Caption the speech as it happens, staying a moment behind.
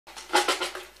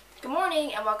Good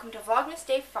morning and welcome to Vlogmas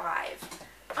Day 5.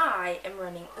 I am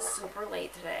running super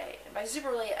late today. And by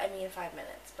super late, I mean 5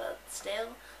 minutes, but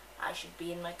still, I should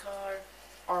be in my car,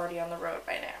 already on the road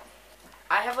by now.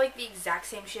 I have like the exact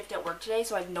same shift at work today,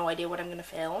 so I have no idea what I'm going to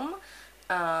film.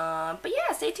 But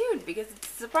yeah, stay tuned because it's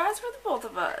a surprise for the both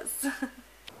of us.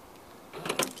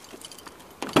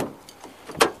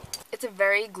 It's a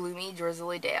very gloomy,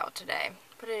 drizzly day out today.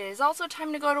 But it is also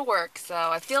time to go to work, so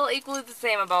I feel equally the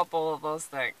same about both of those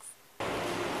things.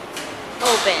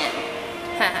 Open.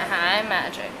 Haha,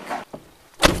 magic.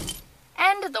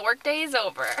 And the workday is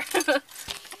over.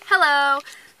 Hello.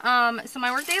 So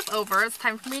my workday is over. It's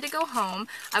time for me to go home.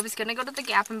 I was gonna go to the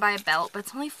Gap and buy a belt, but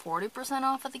it's only 40%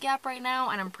 off at the Gap right now,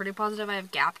 and I'm pretty positive I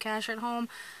have Gap cash at home.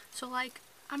 So like,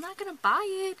 I'm not gonna buy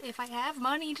it if I have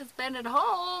money to spend at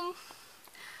home.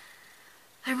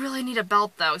 I really need a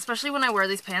belt though, especially when I wear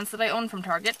these pants that I own from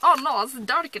Target. Oh no, it's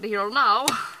dark in here now.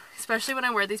 Especially when I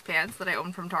wear these pants that I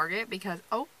own from Target because,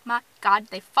 oh my god,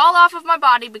 they fall off of my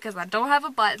body because I don't have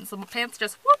a button, so my pants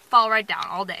just whoop, fall right down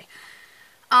all day.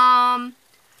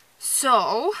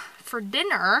 So, for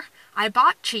dinner, I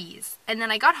bought cheese, and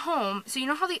then I got home, so you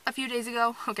know how a few days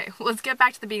ago, okay, let's get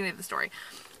back to the beginning of the story.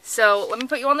 So, let me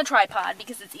put you on the tripod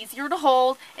because it's easier to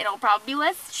hold, and it'll probably be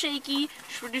less shaky.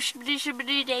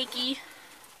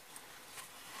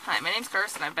 Hi, my name's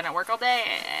Kirsten. I've been at work all day,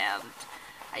 and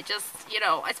I just,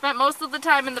 I spent most of the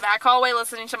time in the back hallway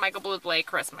listening to Michael Blues play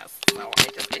Christmas. So I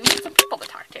just need some people to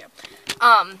talk to.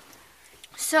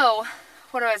 So,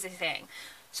 what was I saying?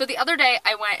 So the other day,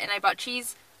 I went and I bought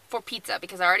cheese for pizza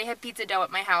because I already had pizza dough at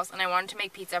my house, and I wanted to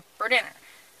make pizza for dinner.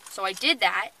 So I did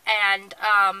that, and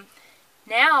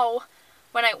now,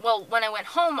 when I went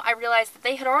home, I realized that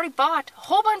they had already bought a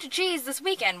whole bunch of cheese this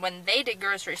weekend when they did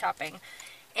grocery shopping.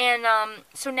 And,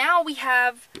 so now we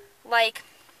have, like,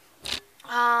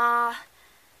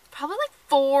 probably like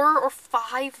 4 or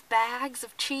 5 bags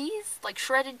of cheese, like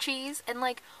shredded cheese, and,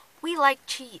 like, we like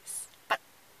cheese, but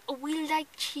we like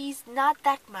cheese not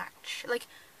that much. Like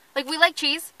we like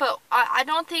cheese, but I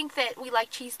don't think that we like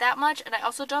cheese that much, and I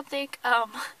also don't think,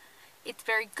 it's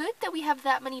very good that we have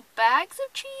that many bags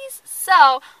of cheese,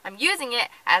 so I'm using it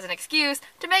as an excuse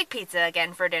to make pizza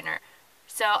again for dinner.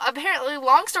 So, apparently,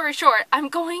 long story short, I'm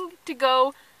going to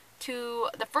go to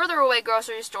the further away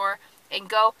grocery store and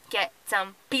go get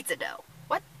some pizza dough.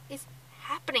 What is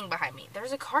happening behind me?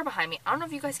 There's a car behind me. I don't know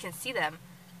if you guys can see them,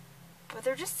 but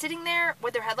they're just sitting there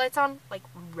with their headlights on, like,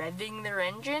 revving their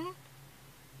engine.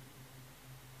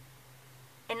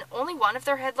 And only one of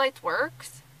their headlights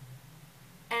works.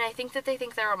 And I think that they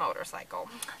think they're a motorcycle.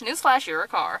 Newsflash, you're a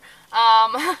car.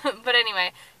 But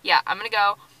anyway, yeah, I'm gonna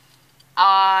go.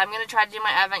 I'm going to try to do my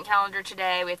advent calendar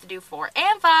today. We have to do 4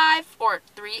 and 5, or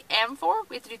 3 and 4.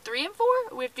 We have to do 3 and 4.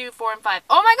 We have to do 4 and 5.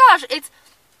 Oh my gosh, it's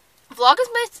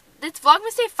Vlogmas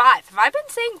Day 5. Have I been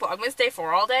saying Vlogmas Day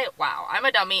 4 all day? Wow, I'm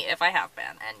a dummy if I have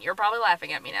been. And you're probably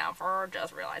laughing at me now for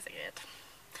just realizing it.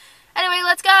 Anyway,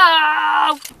 let's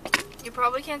go! You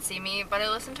probably can't see me, but I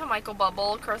listened to Michael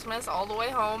Bubble Christmas all the way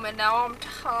home, and now I'm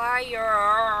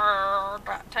tired.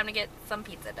 Time to get some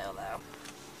pizza dough, though.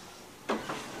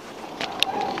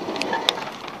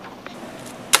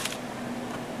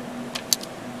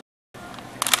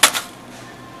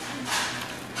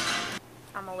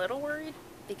 I'm a little worried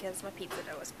because my pizza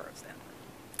dough is frozen.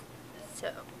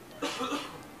 So,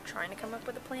 trying to come up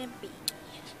with a plan B.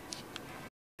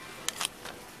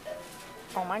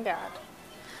 Oh my god.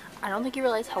 I don't think you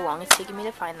realize how long it's taken me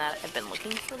to find that. I've been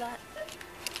looking for that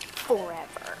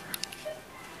forever.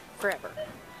 Forever.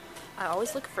 I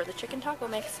always look for the chicken taco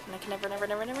mix, and I can never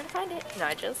find it. And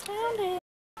I just found it.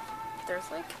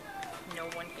 There's like no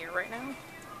one here right now.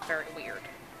 Very weird.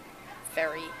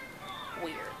 Very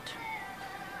weird.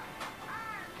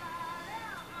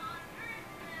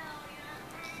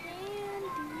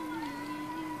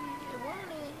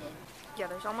 Yeah,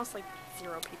 there's almost like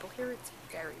 0 people here. It's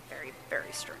very, very,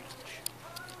 very strange.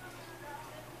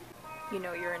 You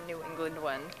know you're a New England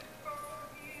one.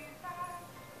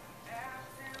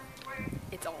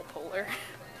 It's all polar.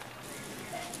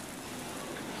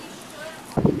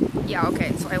 Yeah,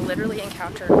 okay, so I literally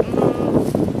encountered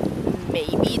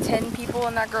maybe 10 people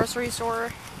in that grocery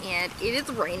store, and it is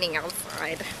raining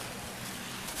outside.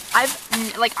 I've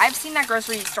seen that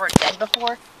grocery store dead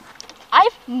before.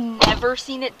 I've never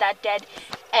seen it that dead,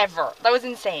 ever. That was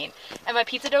insane. And my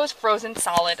pizza dough is frozen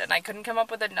solid, and I couldn't come up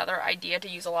with another idea to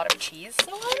use a lot of cheese, so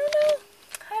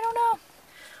I don't know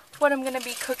what I'm gonna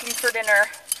be cooking for dinner.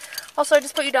 Also, I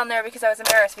just put you down there because I was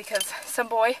embarrassed because some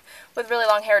boy with really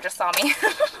long hair just saw me.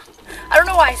 I don't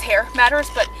know why his hair matters,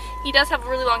 but he does have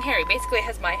really long hair. He basically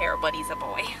has my hair, but he's a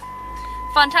boy.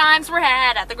 Fun times were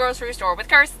had at the grocery store with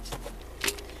Kirsten.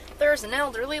 There's an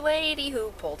elderly lady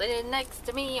who pulled in next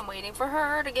to me. I'm waiting for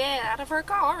her to get out of her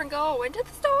car and go into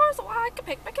the store so I can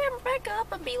pick my camera back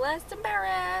up and be less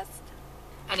embarrassed.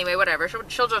 Anyway, whatever.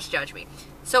 She'll just judge me.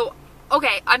 So,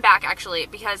 okay, I'm back actually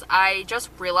because I just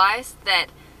realized that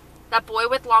that boy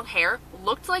with long hair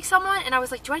looked like someone, and I was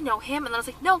like, do I know him? And then I was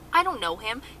like, no, I don't know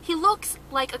him. He looks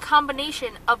like a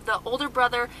combination of the older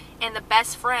brother and the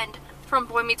best friend from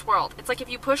Boy Meets World. It's like if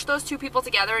you push those two people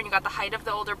together and you got the height of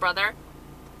the older brother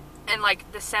and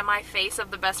like the semi-face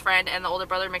of the best friend and the older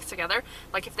brother mixed together,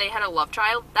 like if they had a love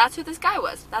child, that's who this guy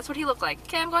was. That's what he looked like.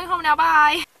 Okay, I'm going home now,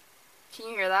 bye! Can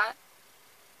you hear that?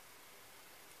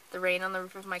 The rain on the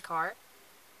roof of my car.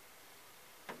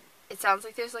 It sounds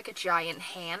like there's like a giant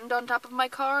hand on top of my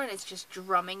car and it's just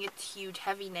drumming its huge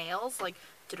heavy nails, like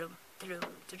dum dum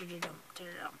dum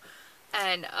dum.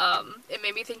 And it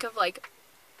made me think of like,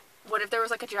 what if there was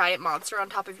like a giant monster on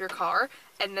top of your car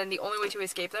and then the only way to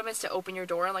escape them is to open your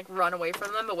door and like run away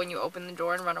from them, but when you open the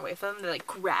door and run away from them, they like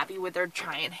grab you with their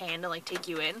giant hand and like take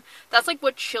you in. That's like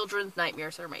what children's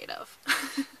nightmares are made of.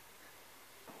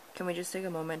 Can we just take a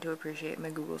moment to appreciate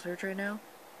my Google search right now?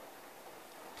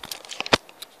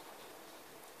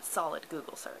 Solid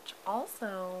Google search.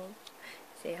 Also,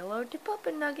 say hello to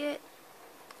Papa Nugget.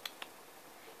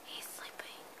 He's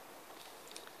sleeping.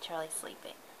 Charlie's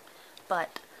sleeping.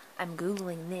 But I'm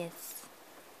Googling this.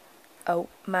 Oh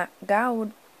my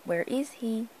God, where is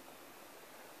he?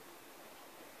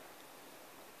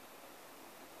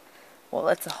 Well,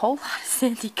 that's a whole lot of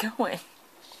Sandy Cohan.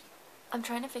 I'm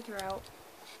trying to figure out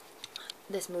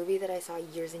this movie that I saw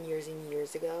years and years and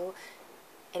years ago.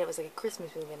 And it was like a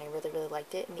Christmas movie and I really, really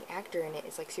liked it. And the actor in it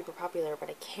is like super popular, but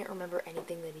I can't remember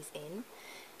anything that he's in.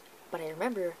 But I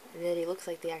remember that he looks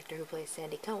like the actor who plays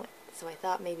Sandy Cohan. So I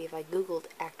thought maybe if I Googled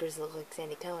actors that look like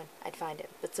Sandy Cohan, I'd find him.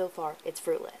 But so far, it's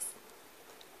fruitless.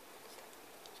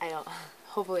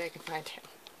 Hopefully I can find him.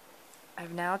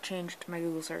 I've now changed my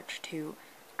Google search to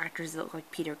actors that look like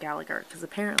Peter Gallagher. Because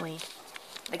apparently,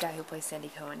 the guy who plays Sandy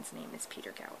Cohan's name is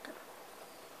Peter Gallagher.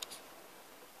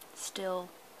 Still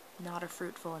not a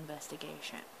fruitful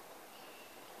investigation.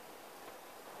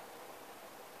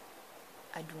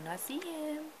 I do not see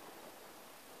him.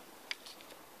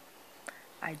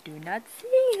 I do not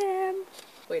see him.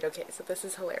 Wait, okay, so this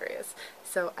is hilarious.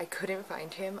 So I couldn't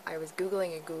find him. I was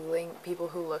Googling and Googling people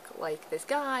who look like this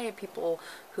guy and people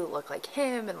who look like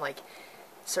him and like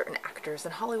certain actors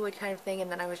in Hollywood kind of thing.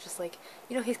 And then I was just like,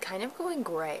 you know, he's kind of going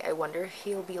gray. I wonder if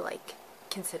he'll be like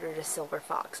considered a silver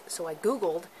fox. So I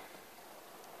Googled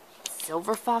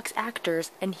silver fox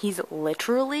actors and he's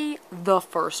literally the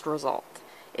first result.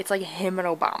 It's like him and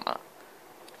Obama.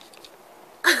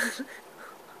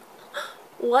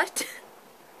 What?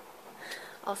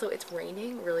 Also, it's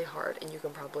raining really hard and you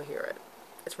can probably hear it.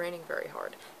 It's raining very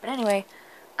hard. But anyway,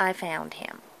 I found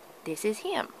him. This is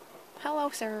him.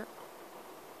 Hello, sir.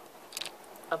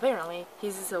 Apparently,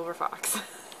 he's a silver fox.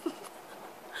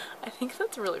 I think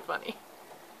that's really funny.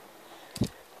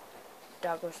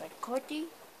 Dog was like, Cody,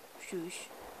 shush.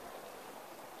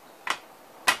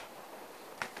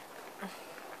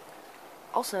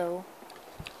 Also,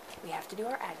 we have to do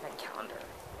our advent calendar.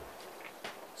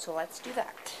 So let's do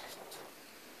that.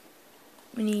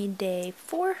 We need day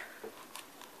 4.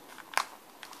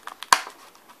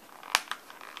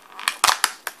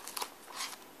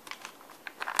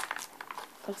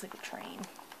 Looks like a train.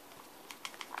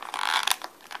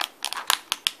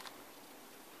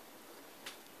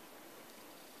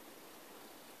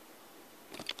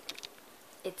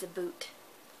 It's a boot.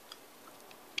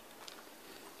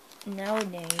 Now we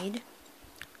need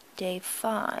day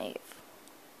 5.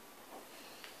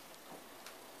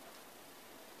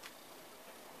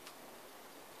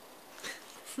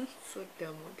 So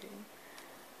dumb looking.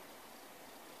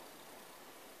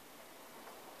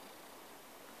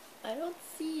 I don't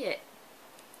see it.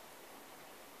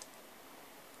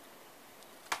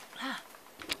 Ah.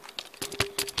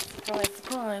 Surprise,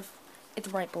 surprise. It's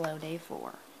right below day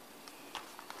 4.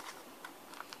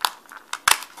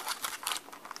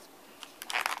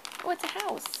 Oh, it's a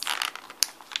house.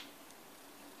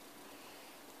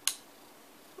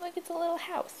 Look, it's a little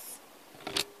house.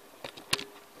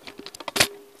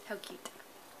 How cute.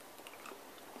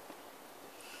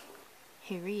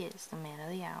 Here he is, the man of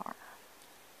the hour.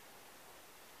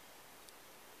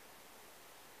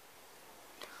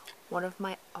 One of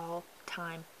my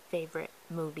all-time favorite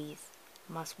movies,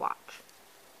 must watch.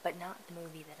 But not the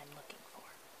movie that I'm looking for.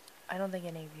 I don't think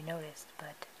any of you noticed,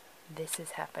 but this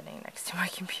is happening next to my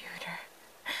computer.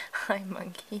 Hi,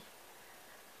 monkey.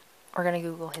 We're gonna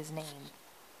Google his name.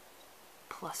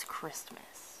 Plus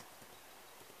Christmas.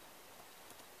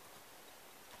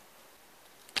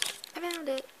 I found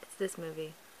it. It's this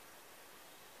movie.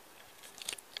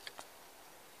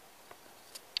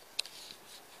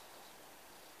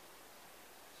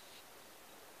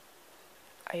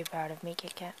 Are you proud of me,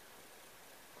 Kit Kat?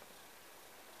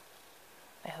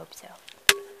 I hope so.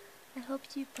 I hope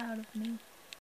you're proud of me.